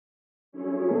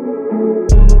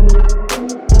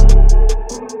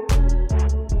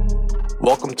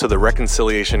Welcome to the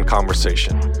Reconciliation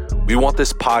Conversation. We want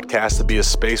this podcast to be a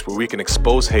space where we can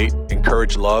expose hate,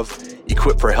 encourage love,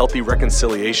 equip for healthy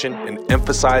reconciliation, and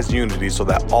emphasize unity so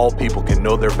that all people can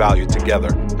know their value together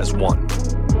as one.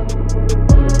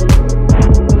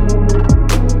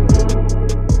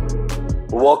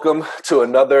 Welcome to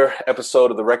another episode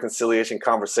of the Reconciliation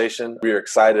Conversation. We are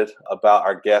excited about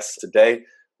our guests today.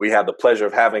 We have the pleasure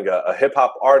of having a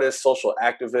hip-hop artist, social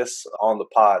activist on the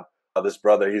pod. This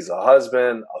brother, he's a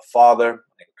husband, a father,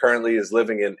 and currently is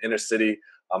living in inner city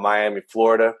Miami,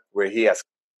 Florida, where he has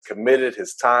committed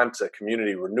his time to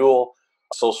community renewal,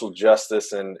 social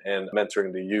justice, and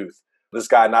mentoring the youth. This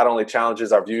guy not only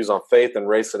challenges our views on faith and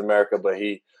race in America, but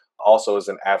he also is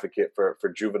an advocate for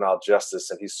juvenile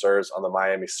justice, and he serves on the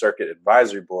Miami Circuit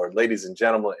Advisory Board. Ladies and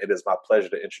gentlemen, it is my pleasure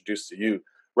to introduce to you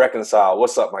Reconcile.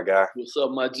 What's up, my guy? What's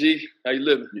up, my G? How you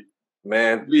living?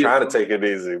 Man, trying to take it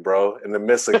easy, bro. In the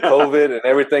midst of COVID and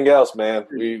everything else, man,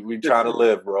 we trying to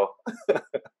live, bro.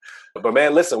 But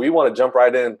man, listen, we want to jump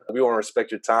right in. We want to respect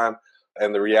your time.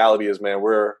 And the reality is, man,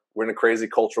 we're in a crazy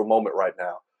cultural moment right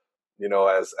now. You know,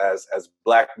 as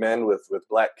Black men with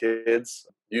Black kids,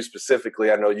 you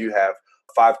specifically, I know you have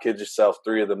 5 kids yourself,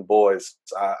 3 of them boys.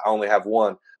 I only have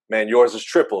 1. Man, yours is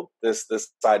tripled. This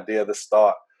idea, this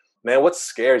thought. Man, what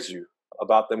scares you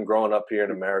about them growing up here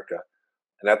in America?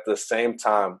 And at the same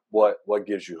time, what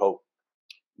gives you hope?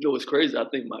 You know, it's crazy. I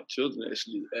think my children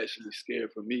actually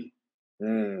scared for me.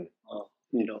 You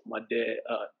know, my dad,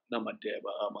 not my dad,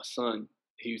 but my son,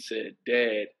 he said,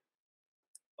 "Dad,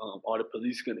 are the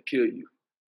police going to kill you?"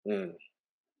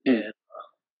 And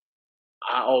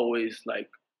I always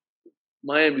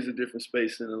Miami's a different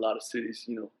space than a lot of cities.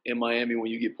 You know, in Miami, when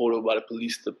you get pulled over by the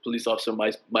police officer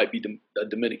might be a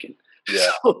Dominican.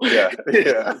 Yeah, so, yeah.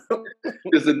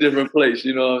 It's a different place,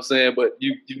 you know what I'm saying? But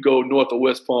you go north of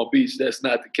West Palm Beach, that's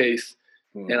not the case.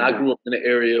 Mm-hmm. And I grew up in an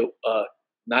area,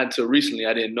 not until recently,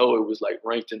 I didn't know it was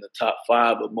ranked in the top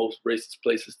 5 of most racist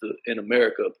places in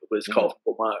America, but it's called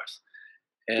Fort Myers.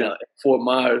 And at Fort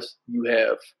Myers, you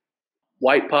have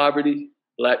white poverty,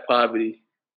 Black poverty,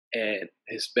 and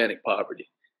Hispanic poverty.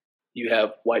 You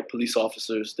have white police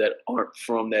officers that aren't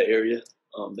from that area.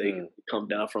 They come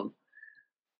down from,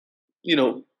 you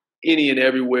know, any and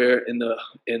everywhere in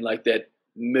that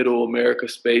middle America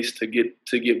space to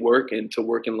get work and to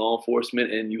work in law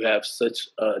enforcement. And you have such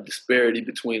a disparity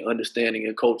between understanding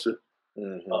and culture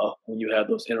when you have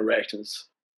those interactions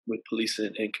with police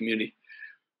and community.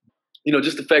 You know,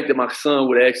 just the fact that my son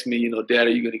would ask me, you know, "Dad,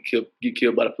 are you going to get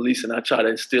killed by the police?" And I try to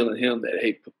instill in him that,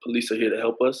 hey, police are here to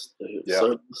help us. They're here to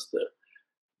serve us.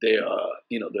 They're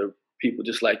people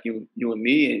just like you and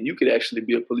me, and you could actually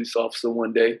be a police officer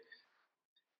one day.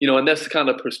 You know, and that's the kind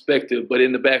of perspective. But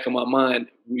in the back of my mind,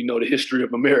 we know the history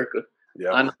of America.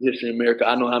 Yeah. I know the history of America.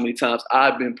 I know how many times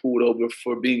I've been pulled over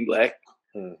for being Black.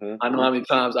 Mm-hmm. I know how many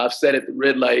times I've sat at the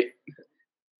red light.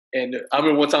 And I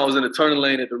remember one time I was in the turning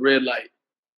lane at the red light,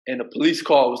 and the police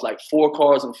car was 4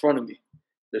 cars in front of me.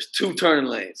 There's 2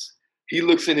 turning lanes. He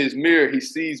looks in his mirror. He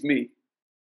sees me.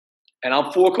 And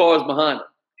I'm 4 cars behind him.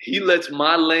 He lets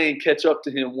my lane catch up to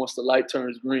him once the light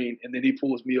turns green, and then he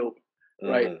pulls me over.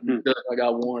 Right, I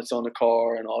got warrants on the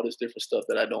car and all this different stuff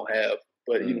that I don't have.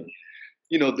 But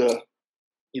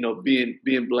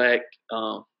being Black,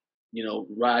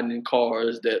 riding in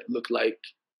cars that look like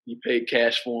you paid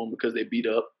cash for them because they beat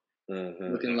up,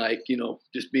 looking like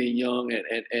just being young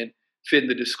and fitting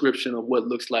the description of what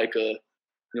looks like a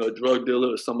drug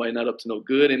dealer or somebody not up to no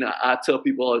good. And I tell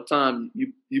people all the time,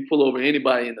 you pull over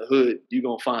anybody in the hood, you're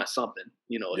gonna find something,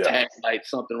 a tax light,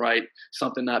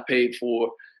 something not paid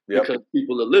for. Because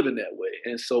people are living that way.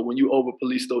 And so when you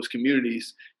over-police those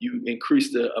communities, you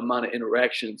increase the amount of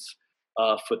interactions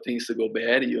for things to go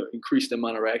bad, and you increase the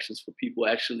amount of interactions for people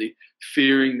actually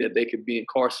fearing that they could be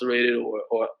incarcerated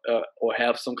or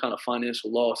have some kind of financial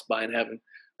loss by having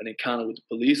an encounter with the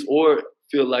police, or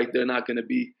feel like they're not going to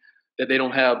be, that they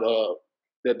don't have,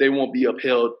 that they won't be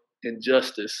upheld in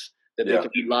justice, that they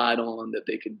could be lied on, that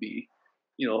they could be,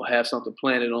 have something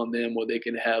planted on them, or they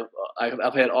can have.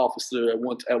 I've had officer at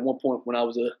one point when I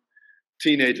was a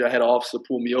teenager. I had an officer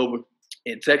pull me over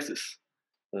in Texas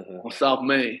on South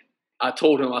Main. I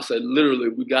told him, I said, literally,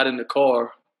 we got in the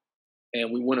car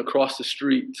and we went across the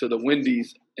street to the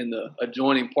Wendy's in the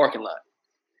adjoining parking lot.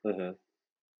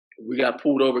 We got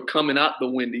pulled over coming out the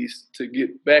Wendy's to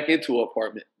get back into our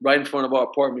apartment, right in front of our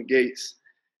apartment gates,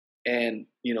 and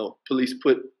police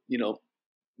put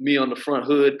me on the front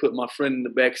hood, put my friend in the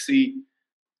back seat,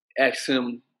 asked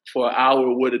him for an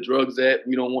hour where the drugs at.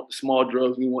 We don't want the small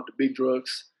drugs, we want the big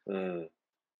drugs.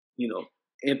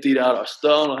 Emptied out our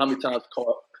stuff. I don't know how many times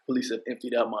police have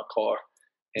emptied out my car.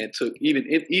 and took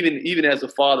even as a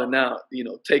father now,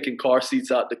 taking car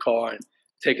seats out the car and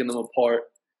taking them apart,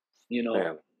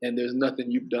 Man. and there's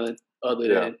nothing you've done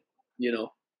other than,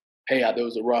 hey, there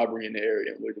was a robbery in the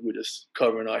area. We're just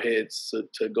covering our heads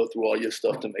to go through all your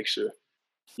stuff to make sure,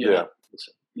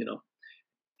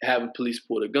 having police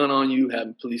pull a gun on you,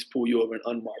 having police pull you over in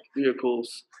unmarked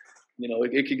vehicles,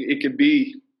 it could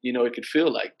be, it could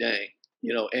feel like, dang,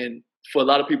 and for a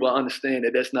lot of people, I understand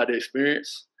that that's not their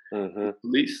experience with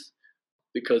police,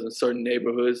 because in certain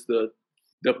neighborhoods, the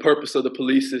purpose of the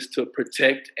police is to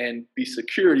protect and be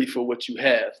security for what you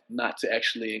have, not to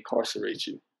actually incarcerate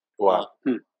you. Wow.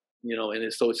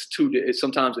 And so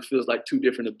sometimes it feels like two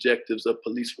different objectives of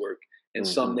police work. In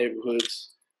some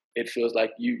neighborhoods, it feels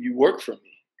like you work for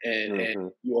me,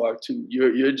 and you are too.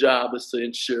 Your job is to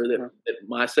ensure that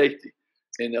my safety.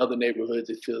 In other neighborhoods,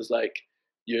 it feels like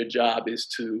your job is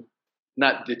to,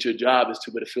 not that your job is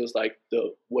to, but it feels like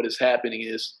what is happening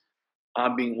is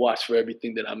I'm being watched for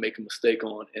everything that I make a mistake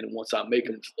on, and once I make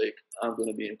a mistake, I'm going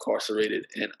to be incarcerated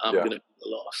and I'm going to be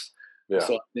lost. Yeah.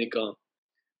 So I think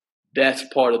that's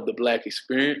part of the Black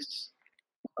experience.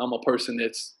 I'm a person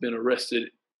that's been arrested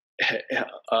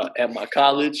at my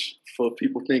college for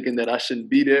people thinking that I shouldn't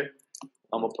be there.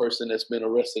 I'm a person that's been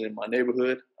arrested in my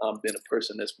neighborhood. I've been a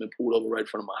person that's been pulled over right in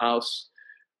front of my house.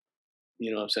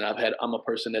 You know what I'm saying? I'm a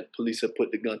person that police have put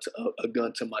a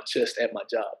gun to my chest at my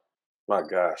job. My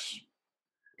gosh.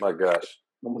 I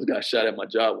almost got shot at my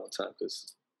job one time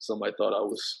because somebody thought I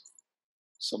was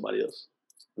somebody else.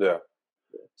 Yeah.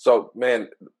 So, man,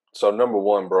 number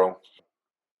one, bro,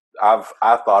 I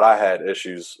thought I had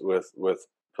issues with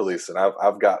police, and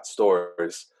I've got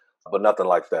stories, but nothing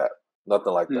like that.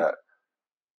 Nothing like that.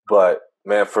 But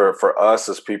man, for us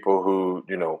as people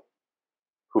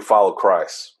who follow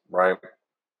Christ, right?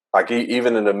 Like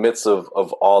even in the midst of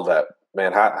all that,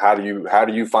 man, how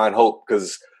do you find hope?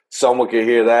 Because someone can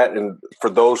hear that, and for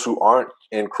those who aren't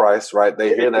in Christ, right,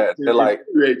 they hear that, they're like,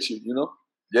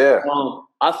 yeah.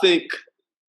 I think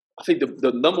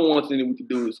the number one thing that we can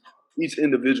do is each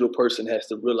individual person has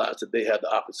to realize that they have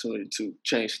the opportunity to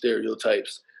change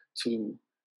stereotypes, to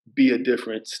be a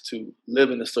difference, to live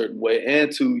in a certain way,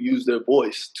 and to use their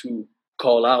voice to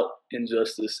call out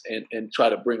injustice and try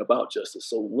to bring about justice.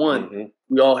 So one,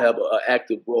 we all have an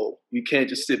active role. You can't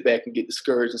just sit back and get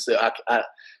discouraged and say,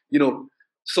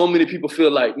 so many people feel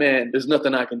like, man, there's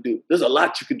nothing I can do. There's a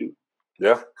lot you can do.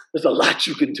 Yeah. There's a lot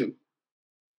you can do.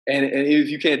 And if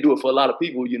you can't do it for a lot of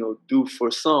people, do for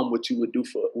some what you would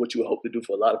hope to do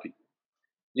for a lot of people.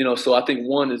 So I think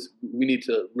one is we need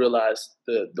to realize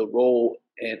the role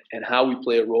and how we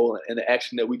play a role and the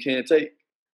action that we can take.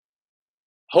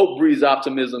 Hope breeds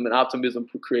optimism, and optimism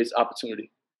creates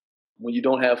opportunity. When you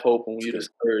don't have hope and when you're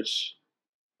discouraged,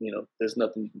 there's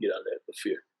nothing you can get out of that but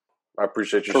fear. I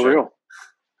appreciate you sharing.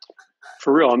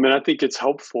 For real. I mean, I think it's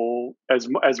helpful as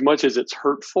much as it's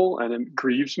hurtful and it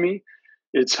grieves me.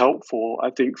 It's helpful, I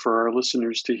think, for our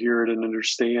listeners to hear it and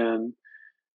understand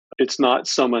it's not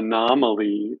some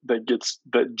anomaly that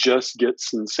just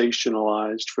gets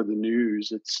sensationalized for the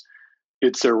news.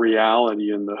 It's a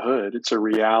reality in the hood. It's a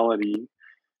reality.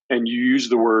 And you use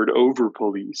the word over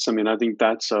police. I mean, I think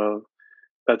that's a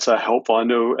helpful. I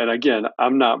know, and again,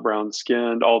 I'm not brown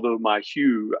skinned, although my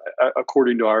hue,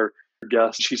 according to our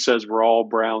guest, she says we're all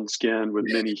brown skinned with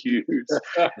many hues,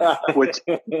 which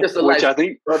I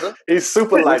think he's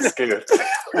super light skinned.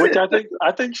 Which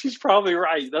I think she's probably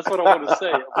right. That's what I want to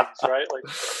say, at least, right?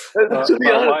 Like, to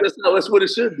be honest, that's what it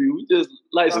should be. We just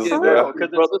light skinned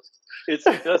brothers.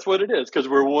 That's what it is, because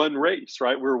we're one race,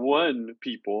 right? We're one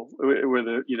people.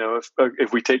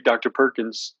 If we take Dr.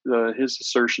 Perkins, his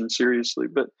assertion seriously,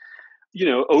 but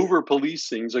over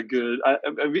policing is a good. I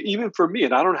mean, even for me,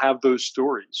 and I don't have those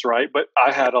stories, right? But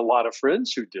I had a lot of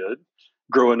friends who did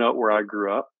growing up where I grew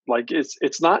up. Like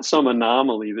it's not some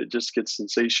anomaly that just gets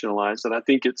sensationalized, and I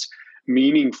think it's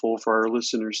meaningful for our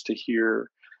listeners to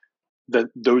hear that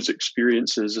those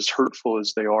experiences, as hurtful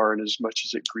as they are, and as much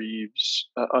as it grieves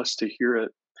us to hear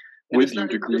it with you,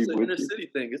 to grieve with you. It's not an inner city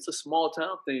thing; it's a small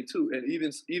town thing too, and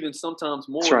even sometimes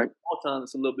more. That's right. Small town,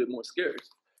 it's a little bit more scary.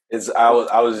 I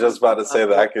was just about to say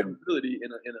that I could ability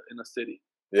in a city.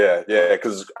 Yeah,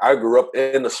 because I grew up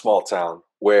in a small town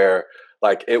where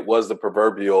like it was the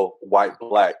proverbial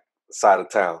white-black side of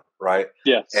town, right?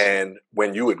 Yes. And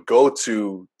when you would go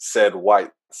to said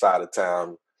white side of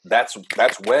town, that's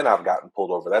when I've gotten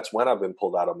pulled over. That's when I've been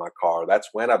pulled out of my car. That's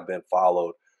when I've been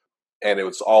followed. And it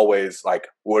was always like,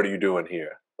 what are you doing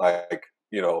here? Like,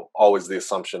 always the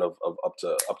assumption of up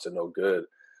to no good.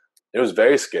 It was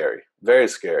very scary, very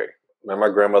scary. And my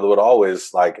grandmother would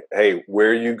always like, hey, where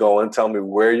are you going? Tell me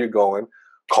where you're going.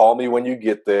 call me when you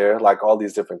get there, like all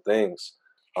these different things,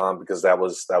 because that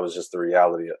was just the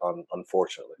reality,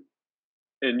 unfortunately.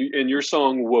 And your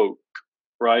song Woke,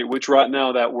 right? Which right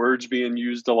now that word's being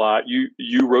used a lot.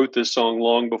 You wrote this song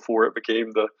long before it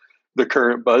became the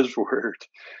current buzzword.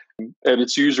 And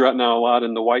it's used right now a lot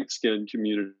in the white skin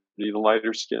community, the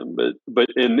lighter skin. But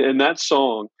in that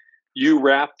song, you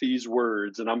rap these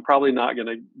words, and I'm probably not going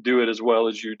to do it as well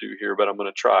as you do here, but I'm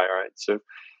going to try. All right.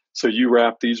 So you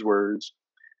rap these words.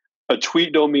 A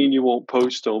tweet don't mean you won't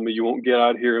post on me. You won't get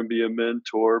out here and be a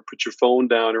mentor. Put your phone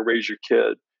down and raise your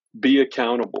kid. Be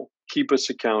accountable. Keep us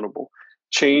accountable.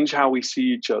 Change how we see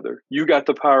each other. You got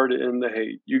the power to end the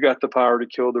hate. You got the power to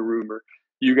kill the rumor.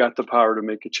 You got the power to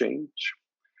make a change.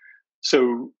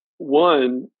 So,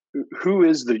 one, who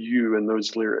is the you in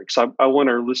those lyrics? I want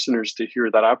our listeners to hear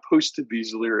that. I posted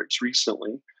these lyrics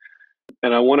recently,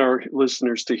 and I want our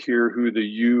listeners to hear who the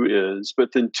you is.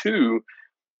 But then, two,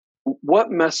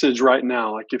 what message right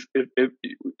now? Like,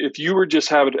 if you were just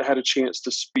had a chance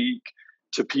to speak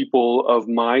to people of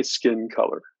my skin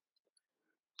color,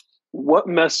 what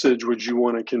message would you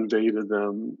want to convey to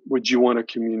them? Would you want to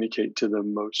communicate to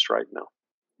them most right now?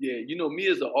 Yeah, me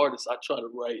as an artist, I try to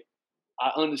write.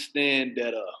 I understand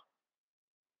that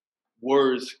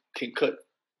words can cut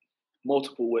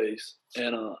multiple ways,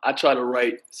 and I try to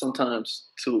write sometimes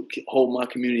to hold my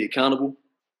community accountable,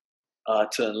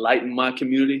 to enlighten my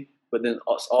community, but then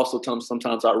also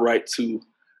sometimes I write to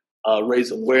raise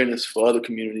awareness for other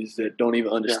communities that don't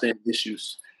even understand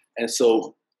issues. And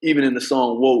so even in the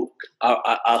song Woke,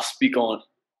 I'll speak on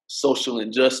social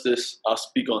injustice, I'll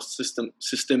speak on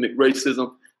systemic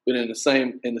racism, but in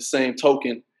the same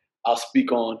token, I'll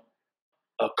speak on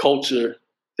a culture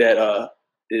that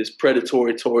is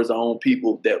predatory towards our own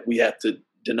people that we have to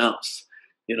denounce,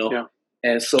 Yeah.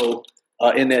 And so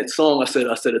in that song, I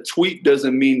said a tweet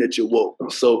doesn't mean that you're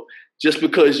woke. So just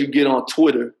because you get on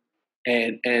Twitter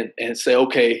and say,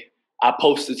 okay, I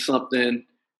posted something,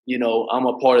 I'm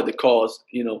a part of the cause,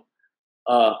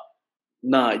 that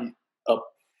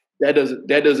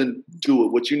doesn't do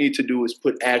it. What you need to do is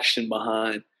put action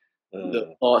behind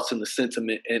the thoughts and the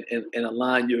sentiment, and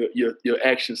align your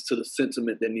actions to the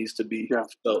sentiment that needs to be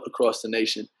felt across the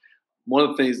nation. One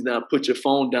of the things now, put your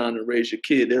phone down and raise your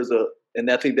kid.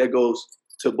 And I think that goes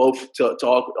to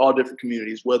all different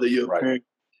communities. Whether you're a parent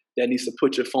that needs to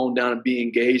put your phone down and be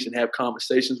engaged and have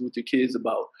conversations with your kids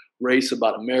about race,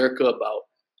 about America, about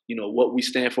what we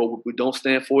stand for, what we don't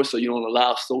stand for, so you don't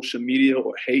allow social media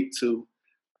or hate to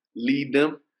lead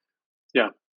them,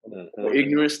 or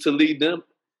ignorance to lead them.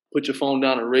 Put your phone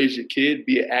down and raise your kid.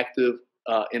 Be an active,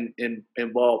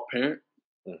 involved parent,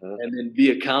 and then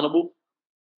be accountable.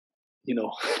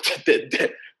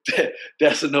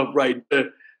 That's enough right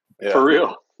there. Yeah. For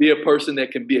real. Be a person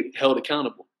that can be held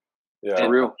accountable. Yeah. And for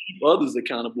real. keep others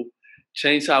accountable.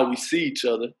 Change how we see each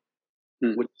other,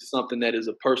 which is something that is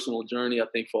a personal journey, I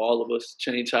think, for all of us.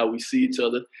 Change how we see each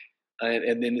other.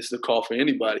 And then it's a call for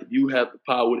anybody. You have the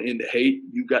power to end the hate.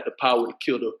 You got the power to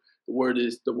kill the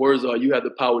words are you have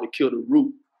the power to kill the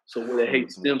root. So where the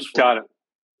hate stems from. Got it.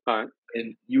 All right.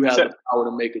 And you have the power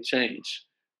to make a change.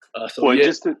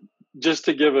 Just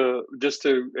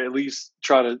to at least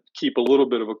try to keep a little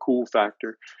bit of a cool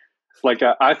factor. Like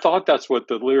I thought that's what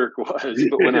the lyric was,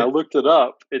 but when I looked it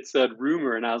up, it said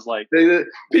rumor, and I was like,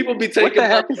 people be taking what the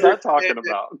heck is that talking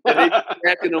about? And they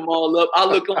backing them all up. I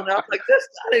look on it, I'm like, I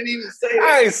didn't even say that.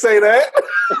 I ain't say that.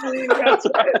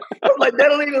 I'm like, that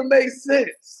don't even make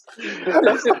sense.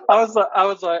 I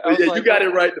was like, you got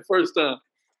it right the first time.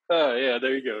 Oh yeah,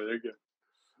 there you go.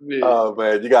 Yeah. Oh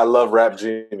man, you gotta love Rap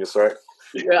Genius, right?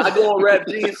 Yeah, I go on Rap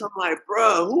Genius. I'm like,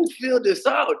 bro, who filled this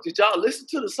out? Did y'all listen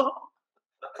to the song?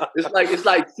 It's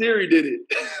like Siri did it.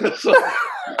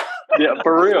 Yeah,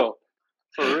 for real.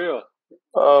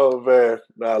 Oh man,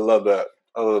 no, I love that.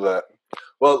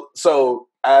 Well, so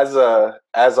as an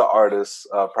artist,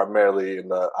 primarily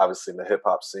obviously in the hip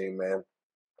hop scene, man,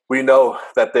 we know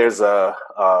that there's a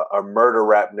murder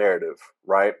rap narrative,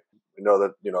 right? We know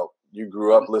that you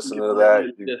grew up listening to that.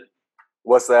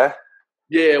 What's that?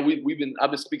 Yeah,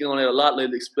 I've been speaking on it a lot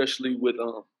lately, especially with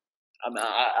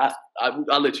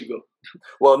I'll let you go.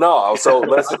 Well, no. So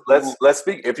let's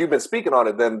speak. If you've been speaking on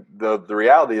it, then the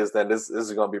reality is then this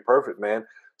is going to be perfect, man.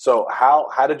 So how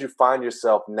did you find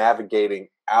yourself navigating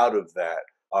out of that?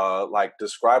 Like,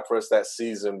 describe for us that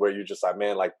season where you're just like,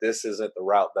 man, like this isn't the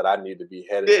route that I need to be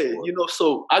headed. Yeah,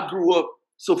 so I grew up.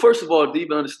 So first of all, to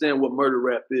even understand what murder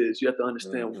rap is, you have to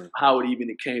understand how it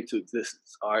even came to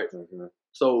existence. All right.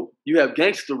 So you have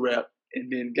gangster rap,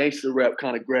 and then gangster rap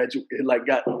kind of got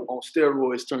on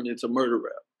steroids, turned into murder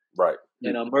rap. Right.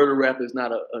 And murder rap is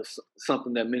not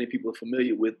something that many people are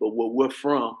familiar with, but where we're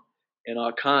from, in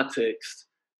our context,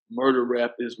 murder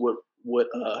rap is what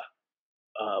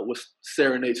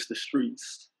serenades the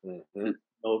streets. Mm-hmm. You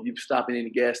know, if you stop in any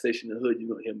gas station in the hood, you're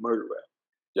gonna hear murder rap.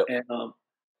 Yep. And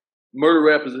murder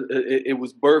rap it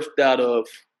was birthed out of,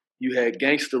 you had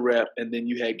gangster rap, and then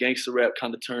you had gangster rap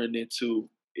kind of turned into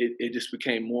it just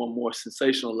became more and more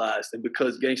sensationalized. And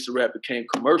because gangster rap became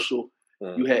commercial,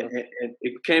 you had and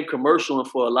it became commercial, and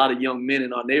for a lot of young men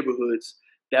in our neighborhoods,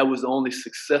 that was the only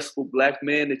successful black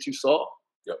man that you saw.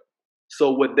 Yep.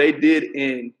 So what they did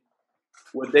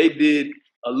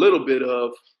a little bit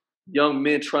of, young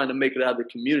men trying to make it out of the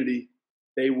community,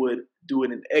 they would do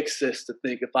it in excess to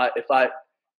think, if I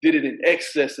did it in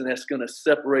excess, and that's gonna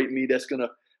separate me, that's gonna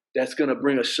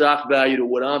bring a shock value to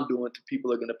what I'm doing, to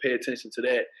people are gonna pay attention to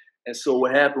that. And so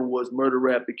what happened was murder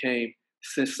rap became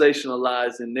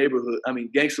sensationalized in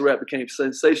gangster rap became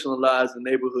sensationalized in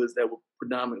neighborhoods that were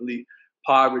predominantly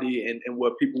poverty, and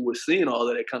where people were seeing all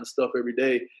of that kind of stuff every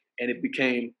day. And it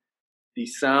became the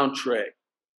soundtrack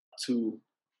to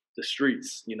the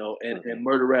streets, you know, and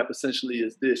murder rap essentially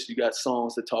is this. You got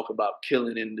songs that talk about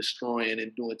killing and destroying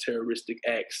and doing terroristic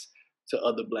acts to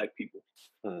other black people.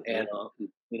 And,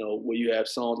 you know, where you have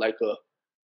songs like,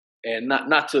 and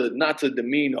not to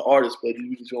demean the artist, but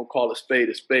you just gonna call a spade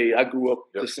a spade. I grew up,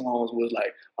 the songs was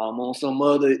like, I'm on some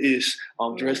other ish,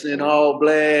 I'm dressing all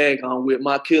black, I'm with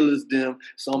my killers, them,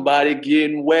 somebody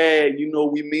getting wag, you know,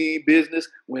 we mean business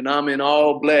when I'm in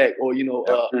all black. Or, you know,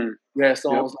 we had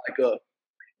songs like,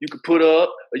 you could put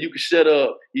up or you could shut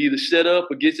up. You either shut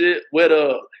up or get your wet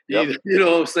up. You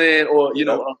know what I'm saying? Or, you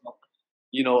know,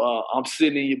 I'm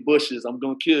sitting in your bushes, I'm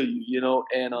gonna kill you, you know.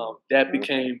 And that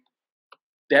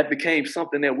became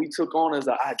something that we took on as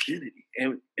an identity.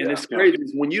 And it's crazy.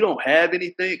 When you don't have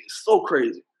anything, it's so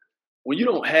crazy. When you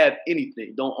don't have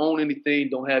anything, don't own anything,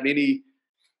 don't have any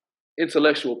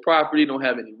intellectual property, don't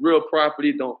have any real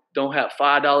property, don't have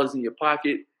 $5 in your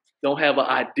pocket, don't have an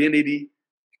identity.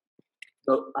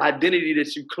 The identity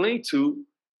that you cling to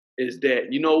is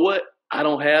that, you know what? I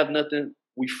don't have nothing.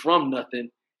 We from nothing,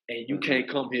 and you can't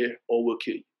come here or we'll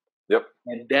kill you. Yep.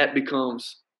 And that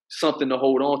becomes something to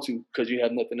hold on to because you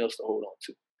have nothing else to hold on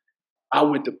to. I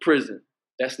went to prison.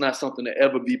 That's not something to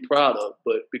ever be proud of,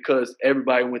 but because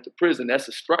everybody went to prison, that's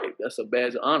a stripe. That's a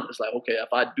badge of honor. It's like, okay, if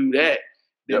I do that,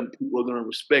 then people are going to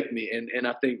respect me. And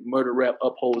I think murder rap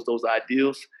upholds those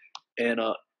ideals. And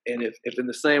if in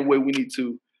the same way we need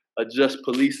to adjust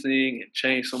policing and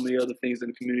change so many other things in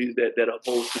the communities that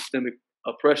uphold systemic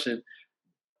oppression,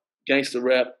 gangster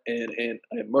rap and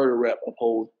murder rap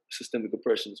uphold systemic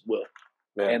oppression as well.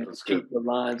 Man, and keep the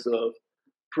lines of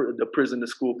the prison to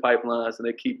school pipelines, and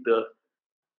they keep the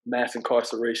mass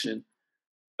incarceration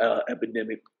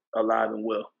epidemic alive and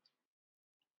well.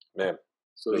 Man,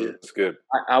 so yeah, it's good.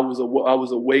 I was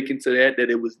awakened to that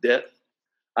it was death.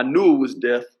 I knew it was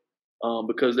death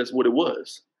because that's what it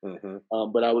was.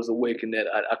 But I was awakened that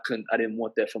I didn't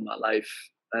want that for my life.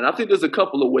 And I think there's a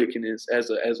couple awakenings as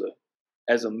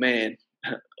a man.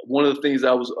 One of the things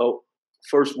I was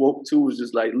first woke to was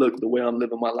just like, look, the way I'm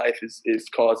living my life is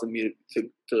causing me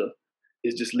to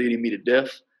is just leading me to death.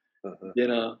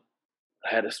 Then I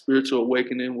had a spiritual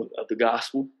awakening of the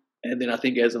gospel. And then I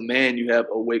think as a man, you have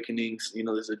awakenings. You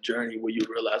know, there's a journey where you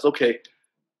realize, okay,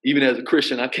 even as a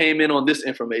Christian, I came in on this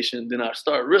information. Then I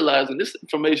started realizing this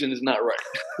information is not right.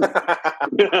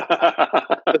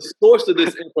 The source of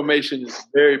this information is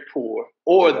very poor.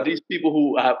 Or these people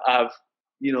who I've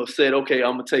said, okay,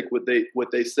 I'm gonna take what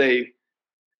they say,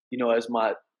 as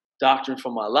my doctrine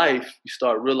for my life. You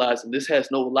start realizing this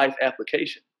has no life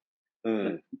application.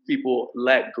 People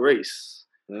lack grace.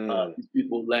 These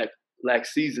people lack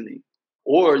seasoning.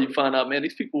 Or you find out, man,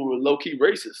 these people were low-key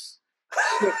racist.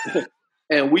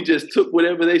 And we just took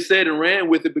whatever they said and ran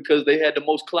with it because they had the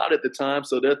most clout at the time,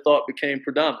 so their thought became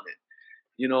predominant.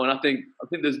 And I think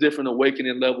there's different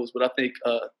awakening levels, but I think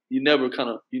you never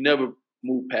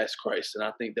move past Christ, and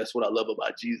I think that's what I love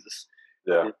about Jesus.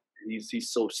 Yeah,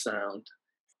 he's so sound.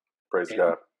 Praise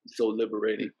God. He's so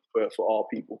liberating for all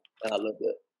people, and I love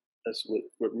that. That's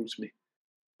what roots me.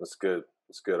 That's good.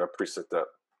 That's good. I appreciate that.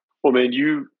 Well, man,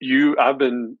 I've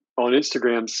been on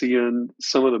Instagram seeing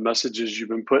some of the messages you've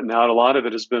been putting out. A lot of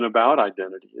it has been about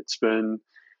identity. It's been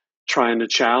trying to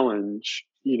challenge,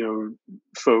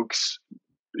 folks,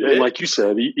 and like you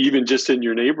said, even just in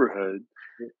your neighborhood,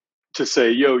 to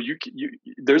say, yo,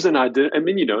 there's an identity. I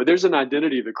mean, there's an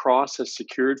identity the cross has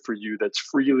secured for you that's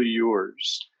freely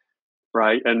yours,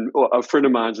 right? And a friend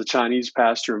of mine's a Chinese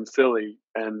pastor in Philly,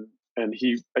 and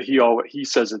he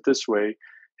says it this way.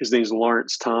 His name's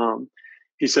Lawrence Tom.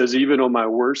 He says, even on my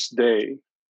worst day,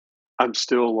 I'm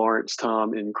still Lawrence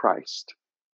Tom in Christ.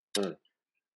 Mm.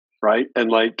 Right. And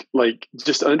like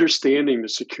just understanding the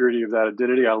security of that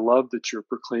identity. I love that you're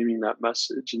proclaiming that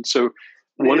message. And so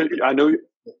I know,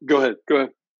 go ahead.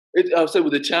 I would say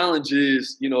the challenge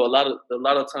is, a lot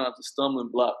of times the stumbling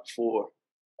block for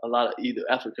a lot of either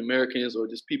African Americans or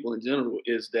just people in general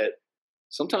is that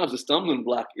sometimes the stumbling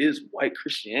block is white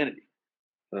Christianity.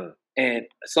 Mm. And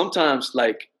sometimes,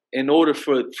 like, in order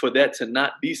for that to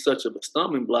not be such of a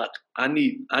stumbling block, I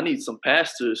need some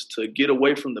pastors to get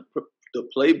away from the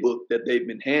playbook that they've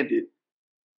been handed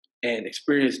and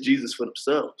experience Jesus for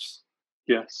themselves.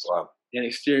 Yes. Wow. And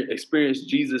experience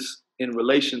Jesus in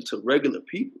relation to regular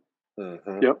people.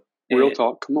 Mm-hmm. Yep. Real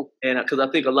talk. Come on. And because I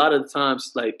think a lot of the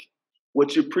times, like,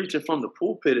 what you're preaching from the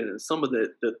pulpit and some of the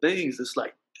things, it's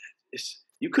like,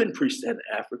 you couldn't preach that in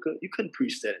Africa. You couldn't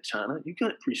preach that in China. You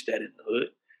couldn't preach that in the hood.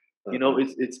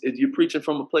 It's you're preaching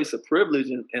from a place of privilege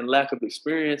and lack of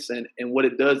experience. And what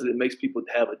it does is it makes people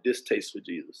have a distaste for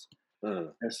Jesus.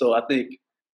 Mm. And so I think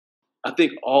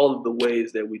all of the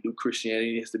ways that we do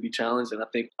Christianity has to be challenged. And I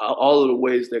think all of the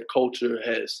ways that culture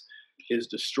is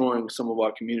destroying some of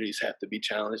our communities have to be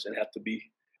challenged and have to be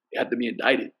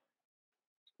indicted.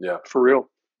 Yeah, for real.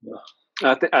 Yeah.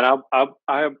 I think, and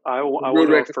I want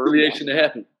reconciliation to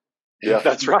happen. Yeah,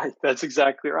 that's right. That's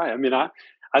exactly right. I mean,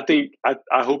 I think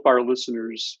I hope our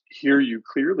listeners hear you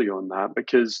clearly on that,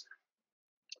 because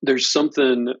there's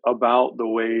something about the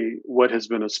way what has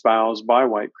been espoused by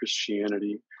white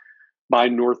Christianity, by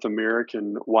North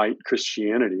American white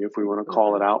Christianity, if we want to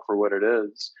call it out for what it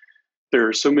is. There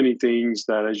are so many things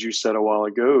that, as you said a while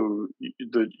ago,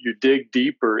 you dig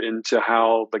deeper into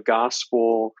how the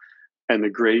gospel and the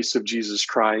grace of Jesus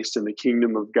Christ and the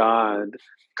kingdom of God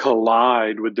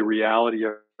collide with the reality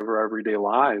of our everyday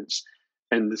lives.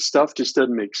 And the stuff just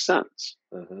doesn't make sense,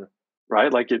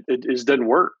 right? Like it just doesn't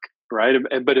work, right?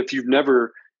 But if you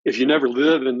never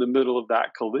live in the middle of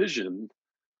that collision,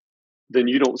 then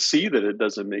you don't see that it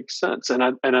doesn't make sense. And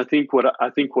I think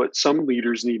what some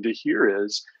leaders need to hear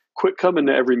is, quit coming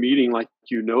to every meeting like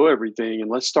you know everything, and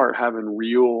let's start having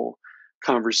real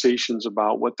conversations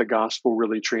about what the gospel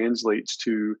really translates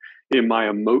to in my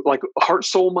like heart,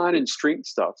 soul, mind, and strength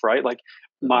stuff, right? Like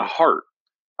my heart.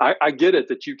 I get it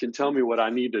that you can tell me what I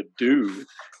need to do,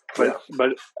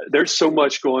 but there's so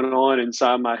much going on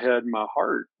inside my head and my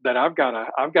heart that I've got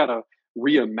to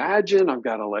reimagine. I've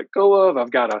got to let go of.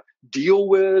 I've got to deal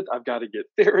with. I've got to get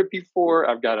therapy for.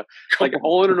 I've got to like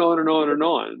on and on and on and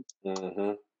on.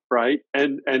 Mm-hmm. Right.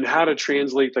 And how to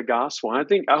translate the gospel.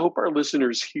 And I hope our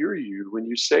listeners hear you when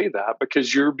you say that,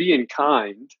 because you're being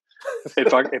kind.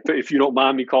 If you don't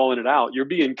mind me calling it out, you're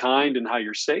being kind in how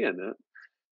you're saying it.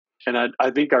 And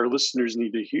I think our listeners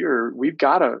need to hear, we've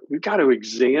got to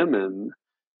examine.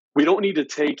 We don't need to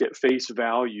take at face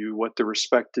value what the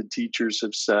respected teachers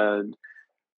have said.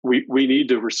 We need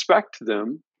to respect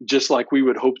them just like we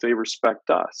would hope they respect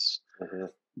us. Mm-hmm.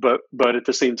 But at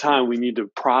the same time, we need to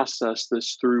process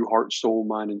this through heart, soul,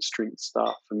 mind, and strength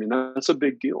stuff. I mean, that's a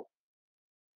big deal.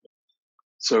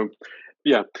 So,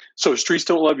 yeah. So Streets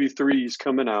Don't Love You 3 is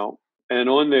coming out. And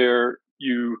on there,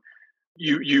 you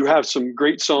have some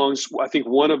great songs. I think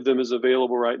one of them is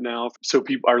available right now, so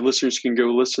our listeners can go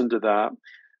listen to that.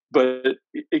 But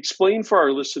explain for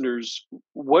our listeners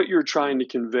what you're trying to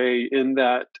convey in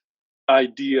that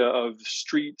idea of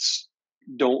streets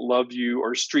don't love you,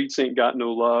 or streets ain't got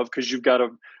no love, because you've got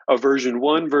a version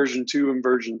 1, version 2, and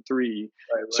version 3.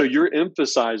 Right. So you're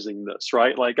emphasizing this,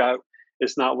 right? Like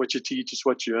it's not what you teach, it's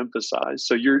what you emphasize.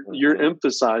 So you're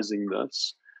emphasizing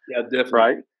this. Yeah, definitely.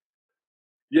 Right?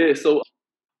 Yeah, so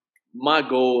my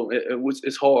goal,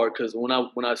 it's hard because when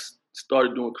I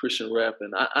started doing Christian rap,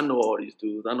 and I know all these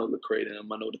dudes. I know Lecrae,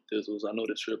 I know the Thizzles, I know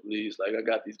the Triple E's. Like, I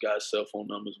got these guys' cell phone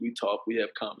numbers. We talk, we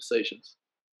have conversations.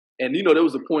 And, there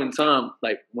was a point in time,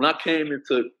 like, when I came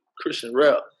into Christian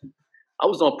rap, I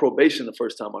was on probation the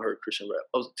first time I heard Christian rap.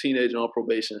 I was a teenager on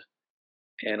probation,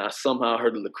 and I somehow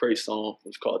heard the Lecrae song.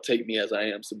 It's called Take Me As I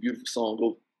Am. It's a beautiful song.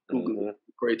 Go Google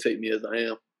Lecrae, Take Me As I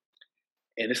Am.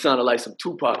 And it sounded like some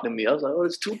Tupac to me. I was like, oh,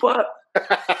 it's Tupac?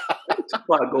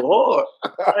 Tupac go hard.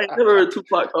 I ain't never heard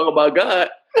Tupac talk about God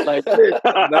like this.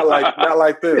 Not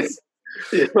like this.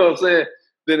 You know what I'm saying?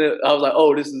 Then I was like,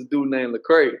 oh, this is a dude named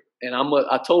Lecrae. And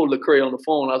I told Lecrae on the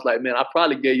phone, I was like, man, I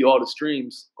probably gave you all the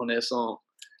streams on that song.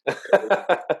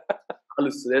 I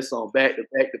listened to that song back to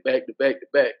back to back to back to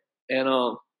back. And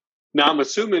now I'm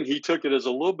assuming he took it as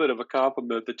a little bit of a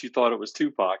compliment that you thought it was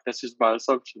Tupac. That's just my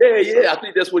assumption. Yeah. I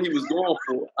think that's what he was going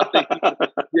for.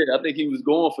 I think he was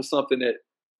going for something that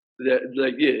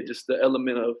just the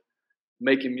element of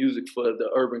making music for the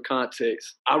urban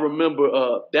context. I remember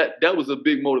that was a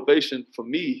big motivation for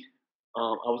me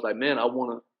I was like, man, I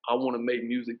wanna make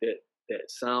music that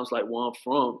sounds like where I'm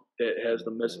from, that has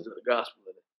the message of the gospel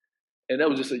in it. And that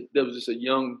was just a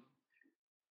young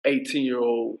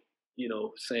 18-year-old,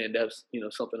 saying that's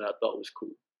something I thought was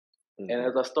cool. And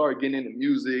as I started getting into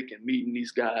music and meeting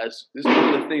these guys, this is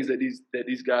one of the things that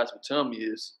these guys would tell me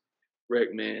is,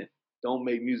 Rec, man, don't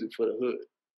make music for the hood.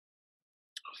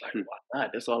 I was like, why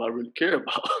not? That's all I really care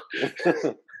about.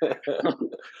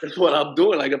 That's what I'm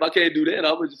doing. Like, if I can't do that,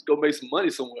 I would just go make some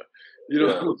money somewhere. You know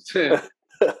what I'm saying?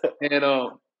 And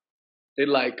they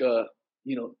like, the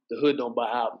hood don't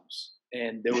buy albums.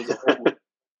 And there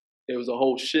was a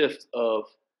whole shift of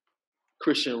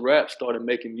Christian rap started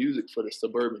making music for the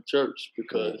suburban church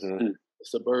because the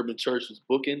suburban church was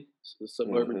booking. The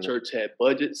suburban church had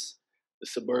budgets. The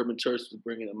suburban church was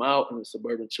bringing them out, and the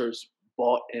suburban church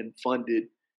bought and funded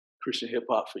Christian hip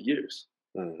hop for years.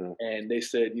 And they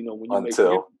said, when you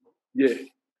until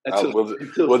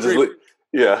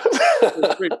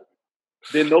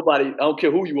then nobody, I don't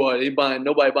care who you are,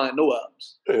 nobody buying no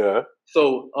albums. Yeah.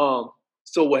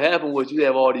 So what happened was you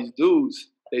have all these dudes.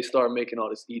 They start making all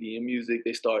this EDM music.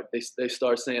 They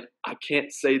start saying, I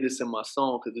can't say this in my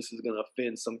song because this is gonna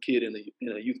offend some kid in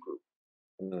a youth group.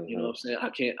 You know what I'm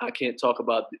saying? I can't talk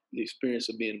about the experience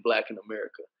of being black in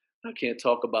America. I can't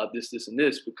talk about this, and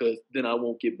this because then I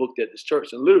won't get booked at this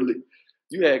church. And literally,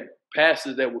 you had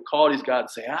pastors that would call these guys and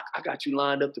say, I got you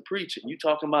lined up to preach, and you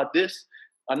talking about this?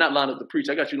 I'm not lined up to preach.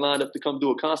 I got you lined up to come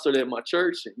do a concert at my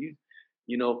church, and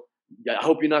I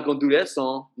hope you're not gonna do that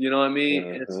song. You know what I mean?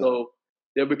 And so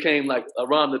there became like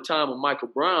around the time of Michael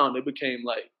Brown, there became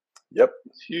like this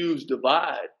huge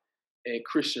divide in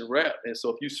Christian rap. And so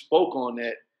if you spoke on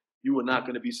that, you were not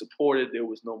going to be supported. There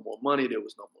was no more money. There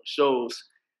was no more shows.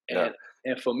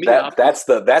 And for me, that's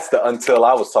the until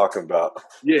I was talking about.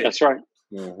 Yeah, that's right.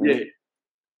 Yeah.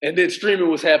 And then streaming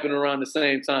was happening around the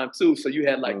same time too. So you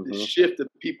had like this shift of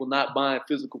people not buying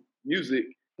physical music.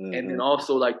 And then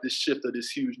also like this shift of this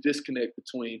huge disconnect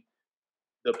between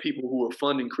the people who were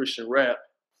funding Christian rap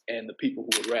and the people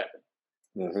who were rapping.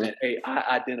 And hey, I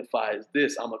identify as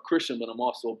this. I'm a Christian, but I'm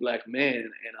also a black man,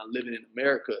 and I'm living in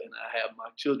America, and I have my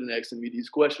children asking me these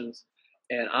questions,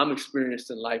 and I'm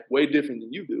experiencing life way different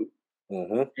than you do.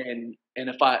 And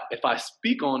if I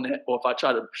speak on that, or if I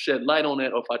try to shed light on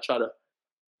that, or if I try to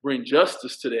bring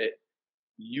justice to that,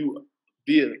 you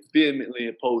vehemently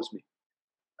oppose me.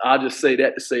 I'll just say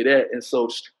that to say that. And so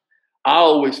I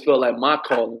always felt like my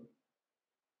calling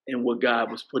and what God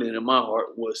was putting in my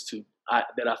heart was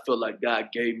that I felt like God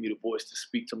gave me the voice to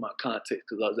speak to my context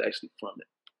because I was actually from it.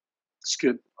 It's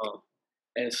good.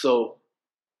 And so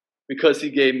because he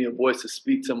gave me a voice to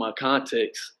speak to my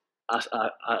context, I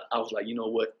was like, you know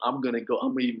what? I'm going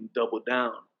to even double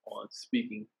down on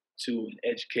speaking to and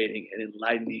educating and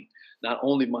enlightening not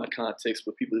only my context,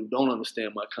 but people who don't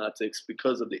understand my context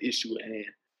because of the issue at hand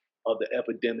of the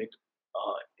epidemic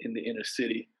in the inner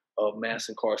city of mass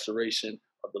incarceration,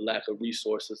 of the lack of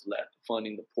resources, lack of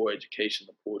funding, the poor education,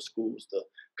 the poor schools, the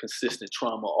consistent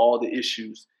trauma, all the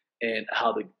issues, and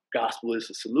how the gospel is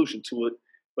a solution to it.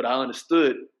 But I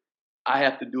understood I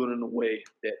have to do it in a way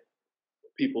that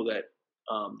people that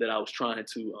I was trying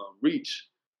to reach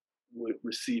would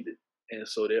receive it. And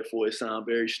so therefore it sounded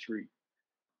very street.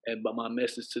 But my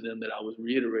message to them that I was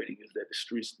reiterating is that the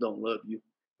streets don't love you.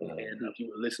 And if you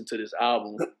would listen to this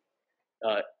album,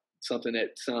 something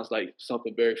that sounds like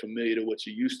something very familiar to what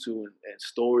you're used to and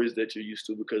stories that you're used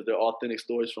to, because they're authentic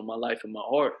stories from my life and my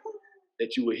heart,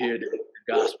 that you would hear that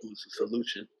the gospel is a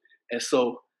solution. And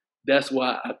so that's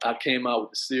why I came out with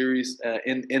the series.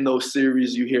 In those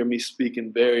series, you hear me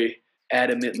speaking very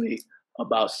adamantly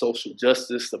about social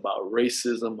justice, about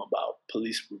racism, about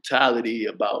police brutality,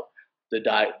 about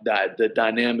the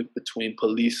dynamic between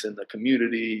police and the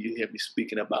community. You hear me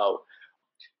speaking about,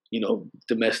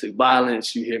 domestic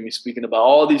violence. You hear me speaking about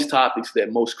all these topics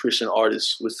that most Christian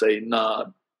artists would say, nah,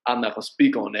 I'm not going to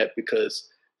speak on that because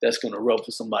that's going to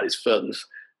ruffle somebody's feathers.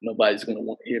 Nobody's going to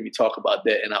want to hear me talk about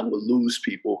that, and I will lose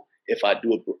people if I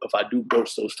do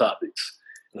broach those topics.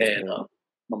 And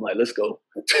I'm like, let's go.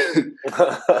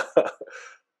 My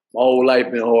whole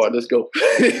life been hard. Let's go.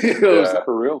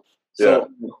 For real. So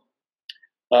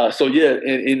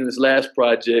in this last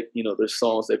project, there's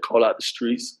songs that call out the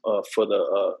streets for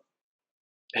the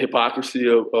hypocrisy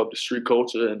of the street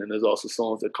culture, and then there's also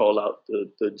songs that call out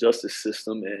the justice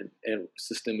system and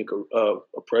systemic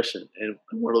oppression. And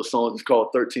one of those songs is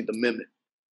called 13th Amendment,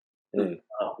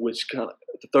 which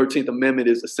the 13th Amendment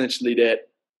is essentially that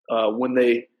when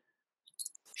they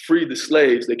freed the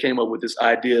slaves, they came up with this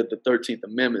idea of the 13th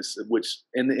Amendment, which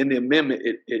in the amendment,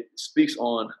 it speaks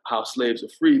on how slaves are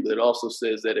free, but it also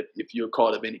says that if you're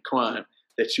caught of any crime,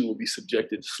 that you will be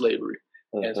subjected to slavery.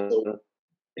 And so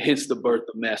hence the birth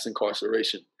of mass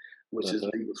incarceration, which is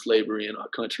legal slavery in our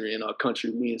country. In our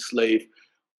country, we enslave,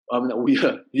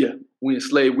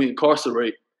 we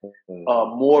incarcerate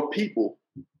more people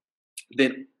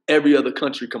than every other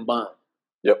country combined.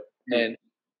 Yep. And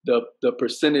the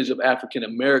percentage of African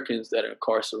Americans that are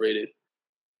incarcerated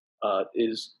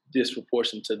is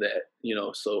disproportionate to that,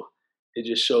 so it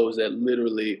just shows that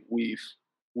literally we've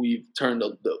turned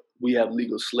we have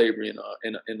legal slavery in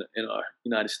our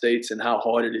United States, and how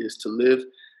hard it is to live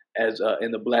as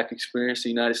in the Black experience in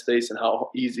the United States, and how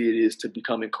easy it is to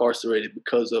become incarcerated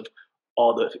because of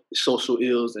all the social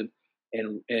ills and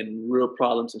real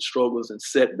problems and struggles and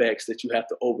setbacks that you have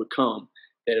to overcome,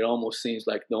 that it almost seems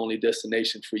like the only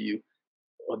destination for you,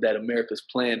 or that America's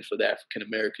plan for the African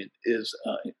American, is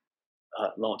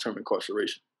long-term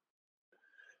incarceration.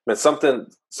 Man, something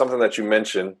that you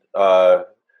mentioned,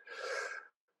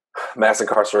 mass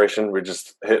incarceration, we're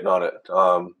just hitting on it.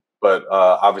 But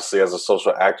obviously, as a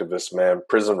social activist, man,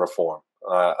 prison reform.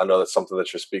 I know that's something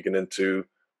that you're speaking into,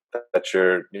 that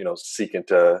you're, seeking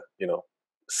to,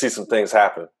 see some things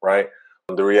happen, right?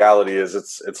 The reality is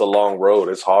it's a long road.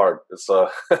 It's hard. It's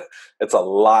a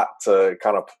lot to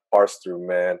kind of parse through,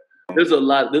 man. There's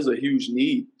a huge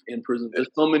need in prison. There's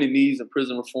so many needs in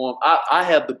prison reform. I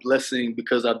have the blessing,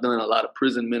 because I've done a lot of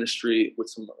prison ministry with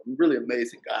some really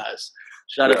amazing guys.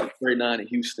 Shout out to 39 in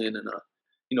Houston, and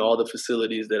all the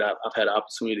facilities that I've had an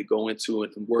opportunity to go into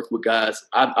and to work with guys.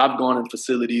 I've gone in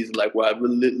facilities like where I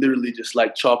literally just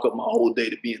like chalk up my whole day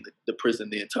to be in the prison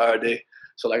the entire day.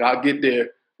 So like I'll get there,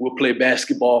 we'll play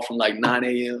basketball from like 9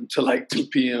 a.m. to like 2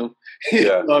 p.m. You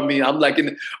know what I mean?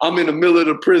 I'm in the middle of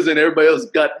the prison. Everybody else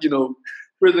got,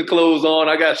 prison clothes on.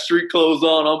 I got street clothes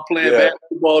on. I'm playing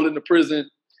basketball in the prison.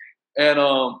 And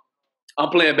I'm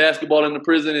playing basketball in the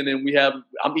prison, and then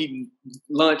I'm eating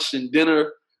lunch and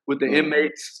dinner with the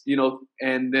inmates,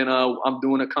 and then I'm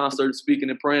doing a concert, speaking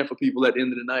and praying for people at the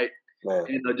end of the night. Man.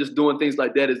 And just doing things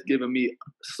like that has given me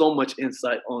so much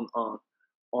insight on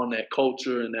that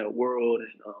culture and that world, and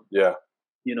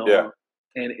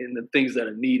and the things that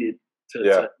are needed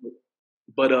to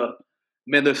but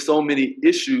man, there's so many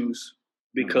issues,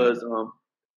 because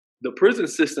the prison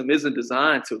system isn't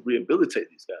designed to rehabilitate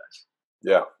these guys.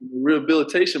 The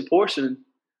rehabilitation portion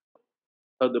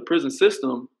of the prison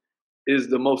system is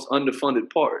the most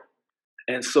underfunded part.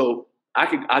 And so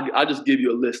I just give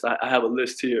you a list. I have a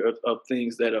list here of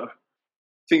things that are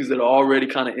already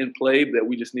kind of in play that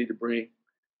we just need to bring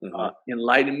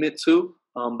enlightenment to.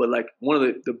 But like one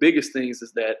of the biggest things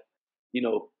is that,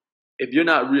 if you're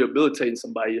not rehabilitating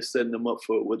somebody, you're setting them up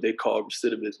for what they call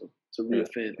recidivism, to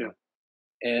reoffend.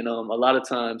 And a lot of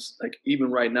times, like even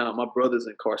right now, my brother's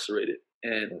incarcerated.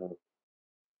 And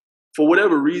for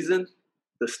whatever reason,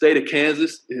 the state of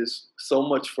Kansas is so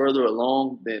much further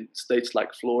along than states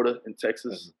like Florida and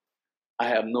Texas. I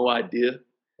have no idea.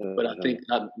 But I think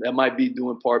that might be due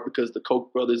in part because the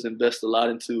Koch brothers invest a lot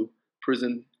into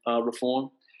prison reform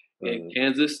in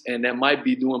Kansas. And that might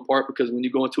be due in part because when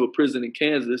you go into a prison in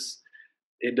Kansas,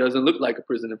 it doesn't look like a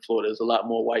prison in Florida. There's a lot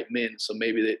more white men. So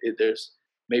maybe there's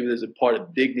a part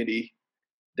of dignity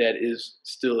that is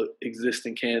still exists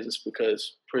in Kansas,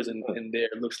 because prison in there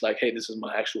looks like, hey, this is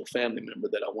my actual family member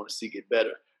that I want to see get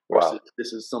better. Versus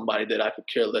this is somebody that I could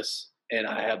care less and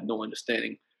I have no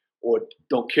understanding or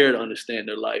don't care to understand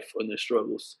their life or their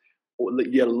struggles, or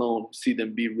yet alone see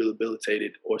them be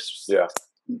rehabilitated or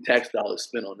tax dollars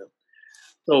spent on them.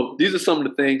 So these are some of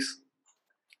the things,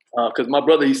 because my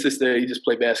brother, he sits there, he just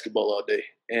play basketball all day.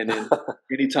 And then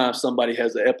anytime somebody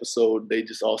has an episode, they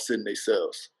just all sit in their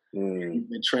cells. He's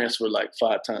been transferred like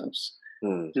 5 times.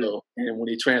 So, and when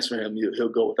they transfer him, he'll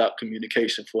go without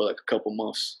communication for like a couple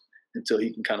months until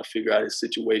he can kind of figure out his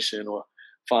situation or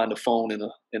find a phone in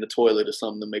the toilet or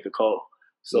something to make a call.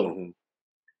 So,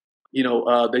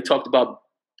 they talked about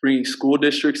bringing school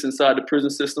districts inside the prison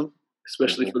system,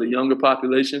 especially for the younger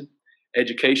population,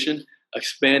 education,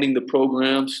 expanding the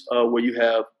programs where you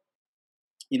have,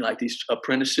 like these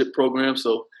apprenticeship programs.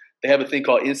 So they have a thing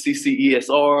called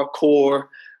NCCESR, CORE,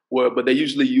 but they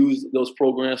usually use those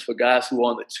programs for guys who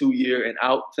are on the 2-year and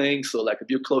out thing. So like if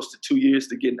you're close to 2 years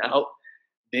to getting out,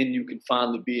 then you can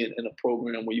finally be in a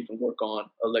program where you can work on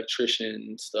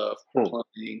electrician stuff,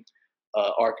 plumbing,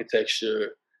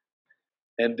 architecture.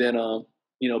 And then,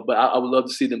 but I would love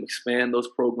to see them expand those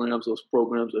programs. Those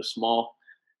programs are small.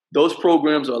 Those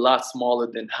programs are a lot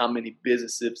smaller than how many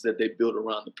businesses that they build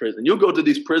around the prison. You'll go to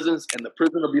these prisons and the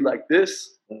prison will be like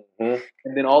this. And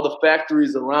then all the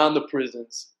factories around the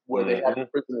prisons where they have the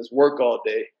prisoners work all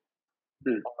day.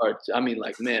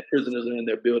 Prisoners are in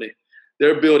there building.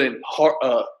 They're building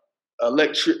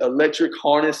electric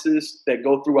harnesses that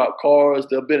go throughout cars.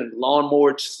 They're building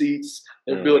lawnmower seats.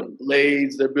 They're building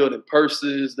blades. They're building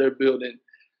purses. They're building,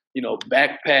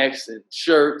 backpacks and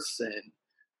shirts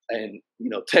and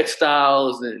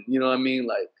textiles and what I mean,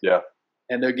 like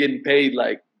and they're getting paid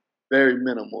like very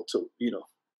minimal to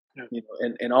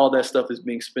and all that stuff is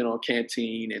being spent on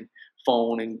canteen and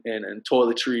phone and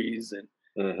toiletries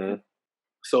and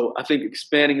so I think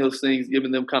expanding those things,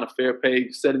 giving them kind of fair pay,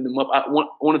 setting them up.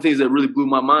 One of the things that really blew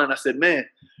my mind, I said, man,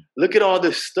 look at all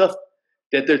this stuff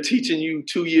that they're teaching you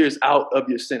 2 years out of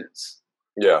your sentence.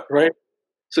 Yeah. Right?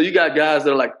 So you got guys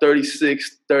that are like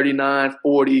 36, 39,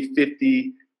 40,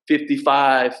 50,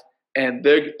 55, and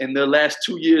they're in their last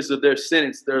 2 years of their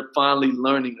sentence, they're finally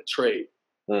learning a trade.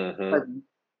 And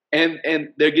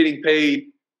they're getting paid,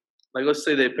 like let's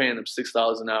say they're paying them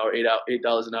 $6 an hour,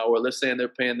 $8 an hour, or let's say they're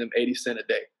paying them 80 cents a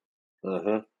day.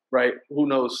 Right? Who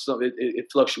knows? It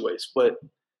fluctuates. But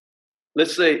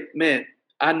let's say, man,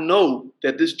 I know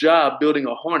that this job building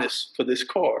a harness for this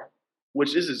car,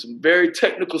 which is some very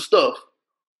technical stuff,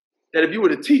 that if you were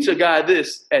to teach a guy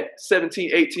this at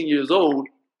 17, 18 years old,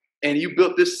 and you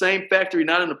built this same factory,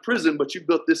 not in a prison, but you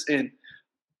built this in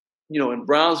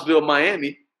Brownsville,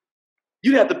 Miami,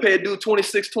 you'd have to pay a dude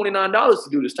 $26, $29 to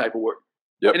do this type of work.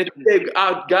 Yep. And if you gave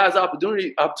guys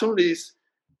opportunities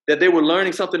that they were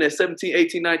learning something at 17,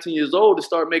 18, 19 years old to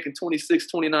start making $26,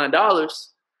 $29,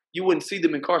 you wouldn't see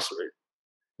them incarcerated.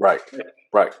 Right.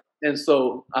 And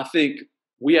so I think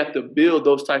we have to build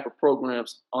those type of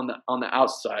programs on the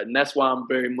outside. And that's why I'm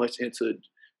very much into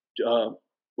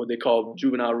what they call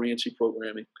juvenile reentry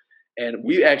programming. And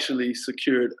we actually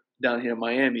secured down here in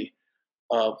Miami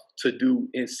to do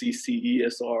NCC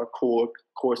ESR core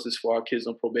courses for our kids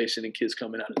on probation and kids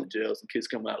coming out of the jails and kids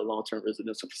coming out of long-term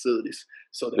residential facilities.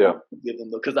 So that we can give them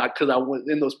because I went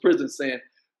in those prisons saying,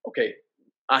 okay,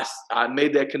 I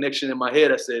made that connection in my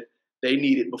head. I said they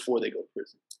need it before they go to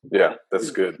prison. Yeah,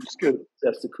 that's good. It's good.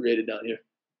 That's to create it down here,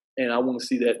 and I want to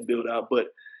see that build out. But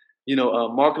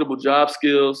marketable job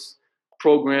skills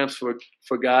programs for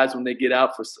guys when they get out.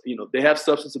 They have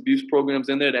substance abuse programs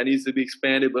in there that needs to be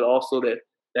expanded, but also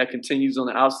that continues on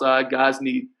the outside. Guys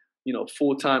need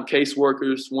full-time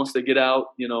caseworkers once they get out.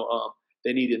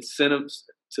 They need incentives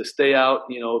to stay out.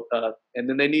 And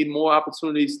then they need more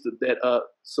opportunities that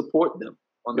support them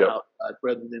on the outside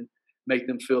rather than make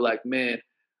them feel like, man,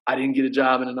 I didn't get a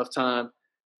job in enough time.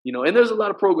 And there's a lot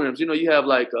of programs. You have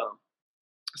like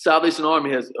Salvation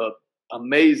Army has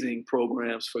amazing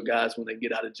programs for guys when they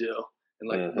get out of jail and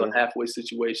like halfway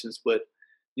situations. But,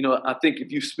 I think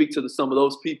if you speak to some of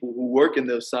those people who work in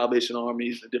the Salvation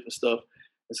Armies and different stuff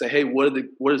and say, hey, what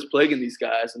is plaguing these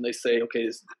guys? And they say, okay,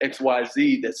 it's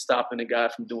XYZ that's stopping a guy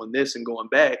from doing this and going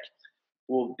back.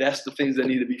 Well, that's the things that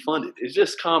need to be funded. It's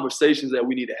just conversations that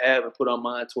we need to have and put our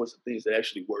mind towards the things that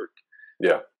actually work.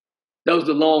 Yeah. That was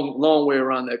the long way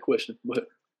around that question, but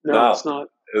no, it's not.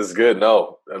 It's good.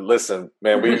 No, listen,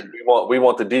 man, we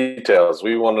want the details.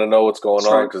 We want to know what's going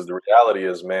on because the reality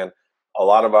is, man, a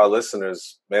lot of our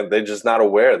listeners, man, they're just not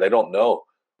aware. They don't know.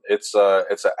 It's an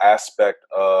aspect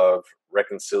of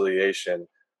reconciliation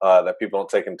that people don't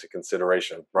take into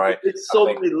consideration, right? It's so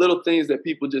many little things that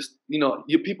people just,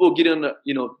 people get in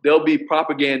they'll be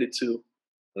propaganded to.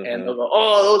 And they'll go,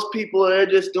 oh, those people, they're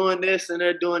just doing this and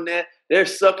they're doing that. They're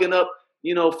sucking up,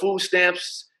 food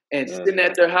stamps and sitting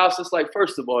at their house. It's like,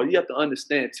 first of all, you have to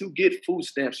understand, to get food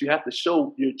stamps, you have to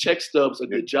show your check stubs of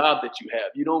the job that you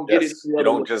have. You don't get it. You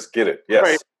don't just get it. Yes.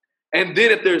 Right. And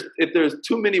then if there's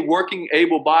too many working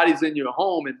able bodies in your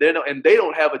home and they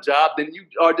don't have a job, then you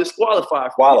are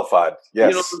disqualified. Yes. You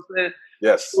know what I'm saying?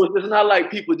 Yes. So it's not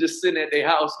like people just sitting at their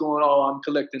house going, oh, I'm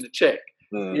collecting a check.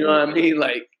 You know what I mean?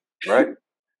 Like, right.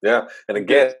 Yeah. And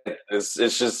again,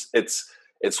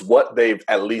 it's what they've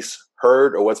at least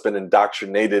heard or what's been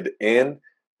indoctrinated in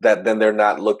that then they're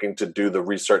not looking to do the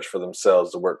research for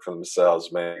themselves, to work for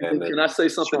themselves, man. Can I say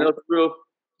something else real?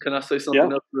 Else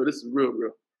real? This is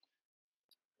real.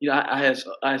 I had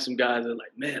some guys that are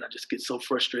like, man, I just get so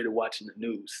frustrated watching the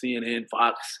news, CNN,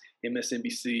 Fox,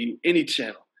 MSNBC, any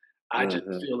channel. I just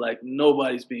feel like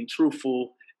nobody's being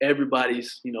truthful.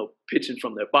 Everybody's, pitching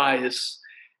from their bias.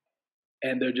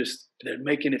 And they're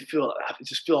making it feel, I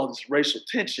just feel all this racial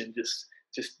tension,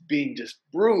 just being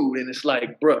brewed. And it's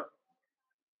like, bro,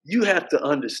 you have to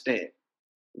understand,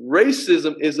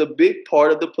 racism is a big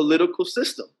part of the political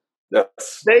system.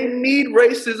 Yes. They need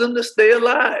racism to stay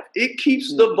alive. It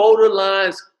keeps the voter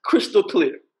lines crystal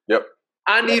clear. Yep.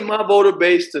 I need my voter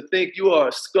base to think you are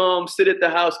a scum, sit at the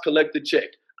house, collect a check.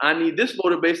 I need this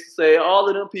voter base to say all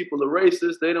of them people are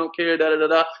racist. They don't care,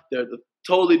 They're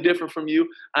totally different from you.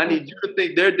 I need you to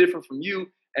think they're different from you.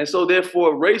 And so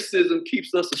therefore racism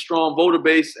keeps us a strong voter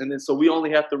base. And then so we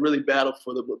only have to really battle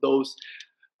for those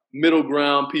middle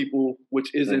ground people,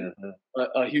 which isn't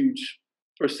a huge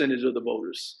percentage of the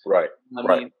voters. Right. I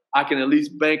mean, I can at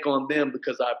least bank on them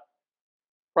because I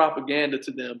propaganda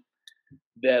to them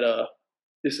that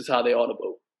this is how they ought to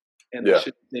vote. And they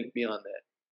shouldn't think beyond that.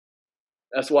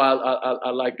 That's why I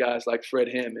like guys like Fred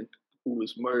Hammond, who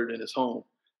was murdered in his home.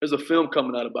 There's a film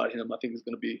coming out about him. I think it's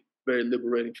going to be very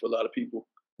liberating for a lot of people.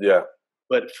 Yeah.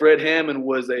 But Fred Hammond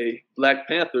was a Black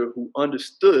Panther who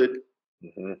understood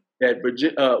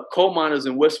that coal miners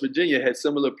in West Virginia had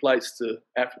similar plights to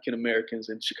African Americans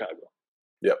in Chicago.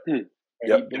 Yep. And he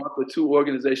brought the two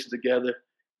organizations together,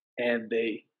 and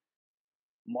they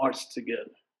marched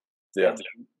together. Yeah. And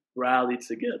they rallied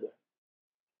together.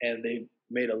 And they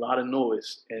made a lot of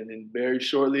noise. And then very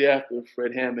shortly after,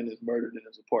 Fred Hammond is murdered in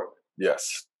his apartment.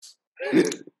 Yes.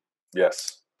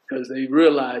 Yes. Because they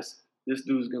realized this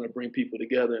dude's going to bring people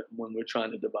together when we're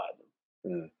trying to divide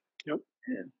them. Yep.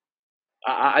 And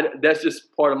I that's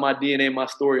just part of my DNA, my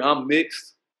story. I'm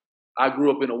mixed. I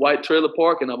grew up in a white trailer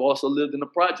park, and I've also lived in the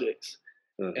projects.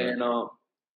 And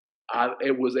I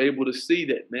was able to see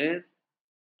that, man,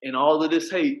 in all of this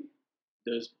hate,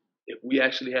 if we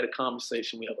actually had a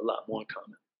conversation, we have a lot more in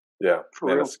common. Yeah,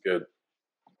 man, that's good.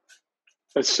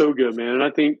 That's so good, man. And I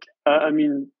think, I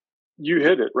mean, you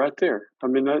hit it right there. I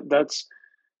mean, that's,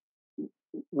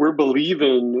 we're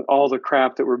believing all the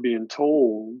crap that we're being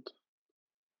told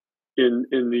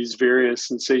in these various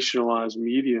sensationalized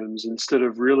mediums instead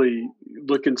of really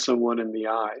looking someone in the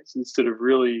eyes, instead of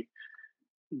really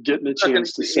getting a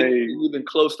chance to say even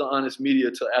close to honest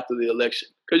media till after the election.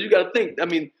 Because you got to think, I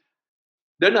mean,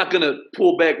 they're not going to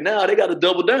pull back now. They got to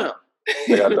double down.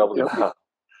 They got to double down.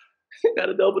 They got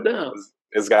to double down.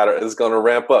 It's going to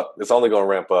ramp up. It's only going to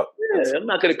ramp up. Yeah, I'm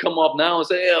not going to come off now and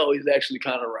say, "Oh, he's actually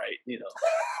kind of right." You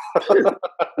know,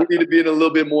 we need to be in a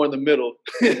little bit more in the middle.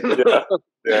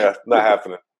 Yeah, not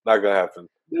happening. Not going to happen.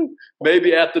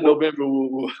 Maybe after November,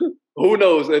 who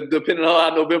knows? Depending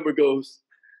on how November goes.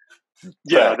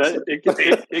 Yeah,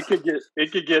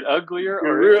 it could get uglier,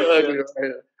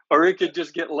 or it could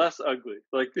just get less ugly.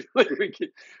 Like we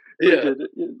could,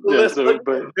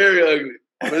 very ugly.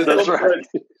 But that's right.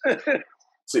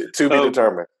 To be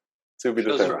determined. To be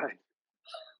determined. That's right.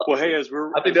 Well, hey, I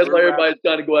think that's why everybody's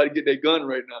trying to go out and get their gun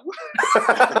right now.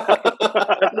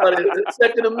 That's not it.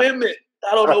 Second Amendment.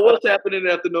 I don't know what's happening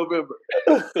after November.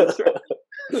 That's right.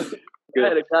 I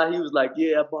had a guy. He was like,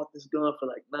 "Yeah, I bought this gun for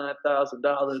like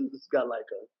 $9,000. It's got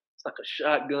it's like a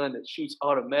shotgun that shoots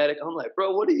automatic." I'm like,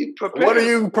 "Bro, what are you preparing? What are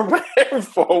you preparing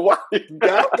for? Why you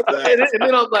got that?" and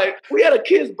then I was like, "We had a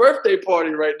kid's birthday party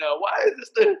right now. Why is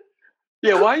this the?"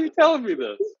 Yeah, why are you telling me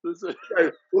this?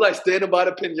 We're like standing by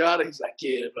the pinata. He's like,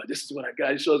 "Yeah, but this is what I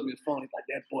got." He shows me his phone. He's like,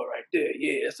 "That boy right there.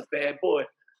 Yeah, that's a bad boy."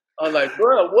 I'm like,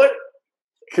 "Bro, what?"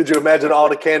 Could you imagine all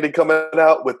the candy coming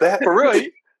out with that? For real,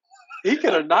 he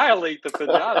could annihilate the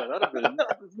pinata. That'd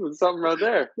have been something right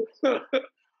there.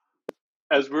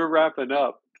 As we're wrapping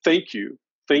up, thank you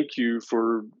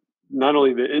for not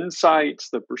only the insights,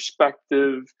 the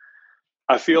perspective.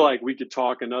 I feel like we could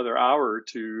talk another hour or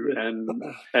two,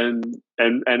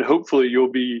 and hopefully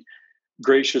you'll be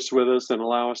gracious with us and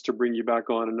allow us to bring you back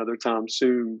on another time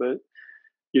soon. But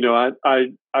you know,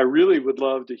 I really would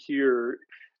love to hear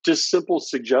just simple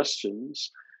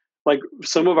suggestions. Like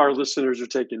some of our listeners are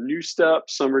taking new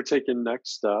steps, some are taking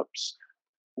next steps.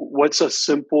 What's a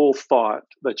simple thought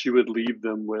that you would leave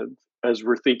them with as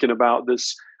we're thinking about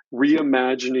this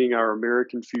reimagining our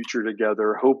American future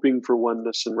together, hoping for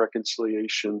oneness and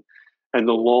reconciliation, and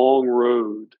the long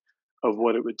road of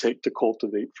what it would take to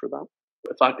cultivate for that?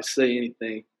 If I could say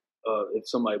anything, if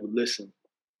somebody would listen,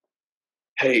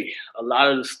 hey, a lot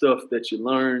of the stuff that you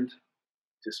learned,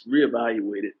 just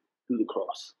reevaluate it through the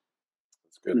cross.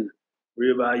 That's good.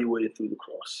 Reevaluate it through the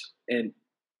cross. And,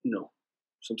 you know,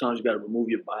 sometimes you got to remove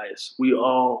your bias.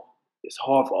 It's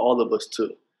hard for all of us to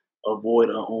avoid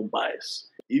our own bias.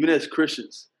 Even as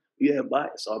Christians, we have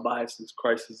bias. Our bias is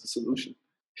Christ is the solution.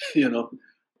 You know,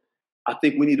 I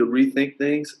think we need to rethink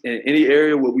things. In any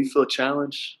area where we feel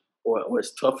challenged or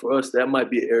it's tough for us, that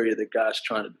might be an area that God's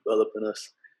trying to develop in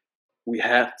us. We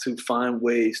have to find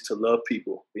ways to love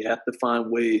people. We have to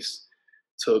find ways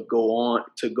to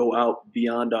go out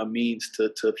beyond our means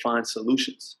to find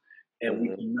solutions. And we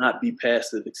cannot be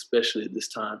passive, especially at this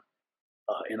time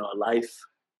in our life.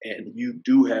 And you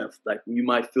do have, like, you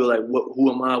might feel like,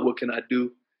 who am I? What can I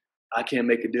do? I can't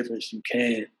make a difference. You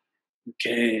can,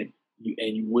 and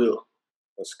you will.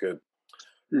 That's good.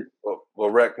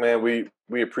 Well, Rec, man,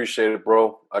 we appreciate it,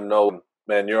 bro. I know,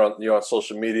 man, you're on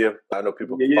social media. I know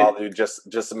people can follow you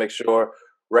just to make sure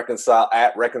Reconcile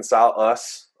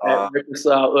us.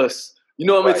 Reconcile us. You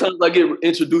know how many times I get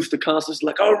introduced to concerts,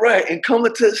 like, all right, and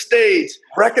coming to the stage.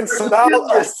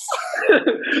 Reconcile us.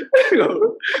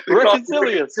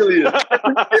 Reconcilius.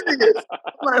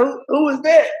 Like, who is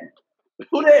that?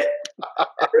 Who that?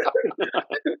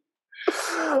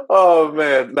 Oh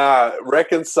man,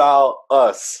 reconcile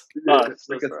us.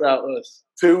 Reconcile us.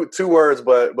 Two words,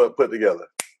 but put together.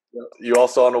 Yep. You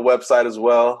also on the website as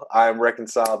well.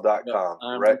 IamReconcile.com. Yep.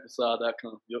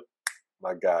 IamReconcile.com. Yep.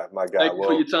 My God. Thank you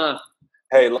for your time.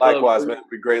 Hey, likewise, man.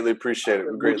 We greatly appreciate it.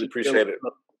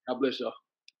 God bless y'all.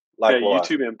 Likewise. Yeah, you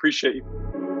too, man. Appreciate you.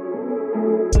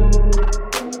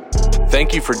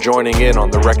 Thank you for joining in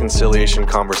on the Reconciliation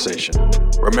Conversation.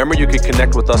 Remember, you can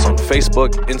connect with us on Facebook,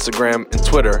 Instagram, and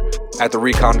Twitter at The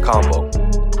Recon Combo.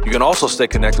 You can also stay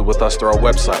connected with us through our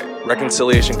website,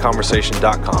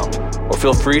 reconciliationconversation.com, or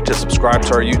feel free to subscribe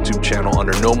to our YouTube channel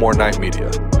under No More Night Media.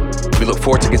 We look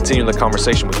forward to continuing the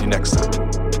conversation with you next time.